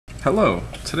Hello,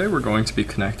 today we're going to be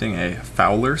connecting a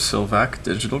Fowler-Silvac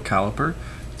digital caliper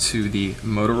to the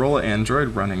Motorola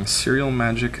Android running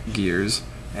SerialMagic gears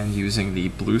and using the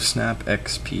BlueSnap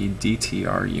XP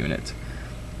DTR unit.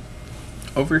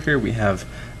 Over here we have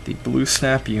the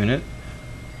BlueSnap unit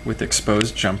with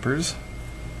exposed jumpers.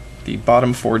 The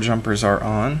bottom 4 jumpers are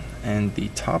on and the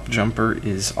top jumper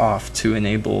is off to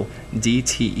enable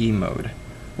DTE mode.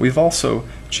 We've also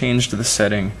changed the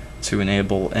setting to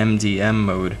enable MDM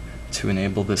mode to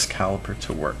enable this caliper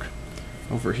to work.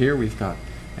 Over here we've got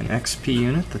an XP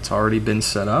unit that's already been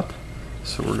set up,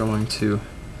 so we're going to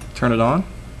turn it on,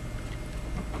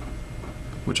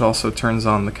 which also turns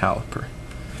on the caliper.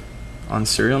 On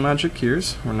SerialMagic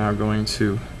gears, we're now going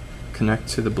to connect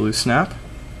to the BlueSnap,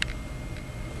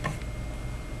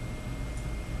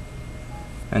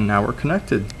 and now we're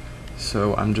connected.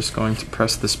 So I'm just going to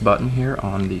press this button here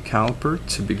on the caliper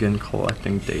to begin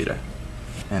collecting data.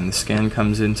 And the scan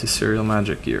comes into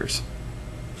SerialMagic gears.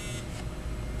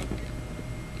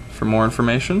 For more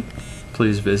information,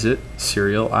 please visit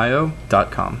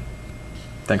serialio.com.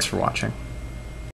 Thanks for watching.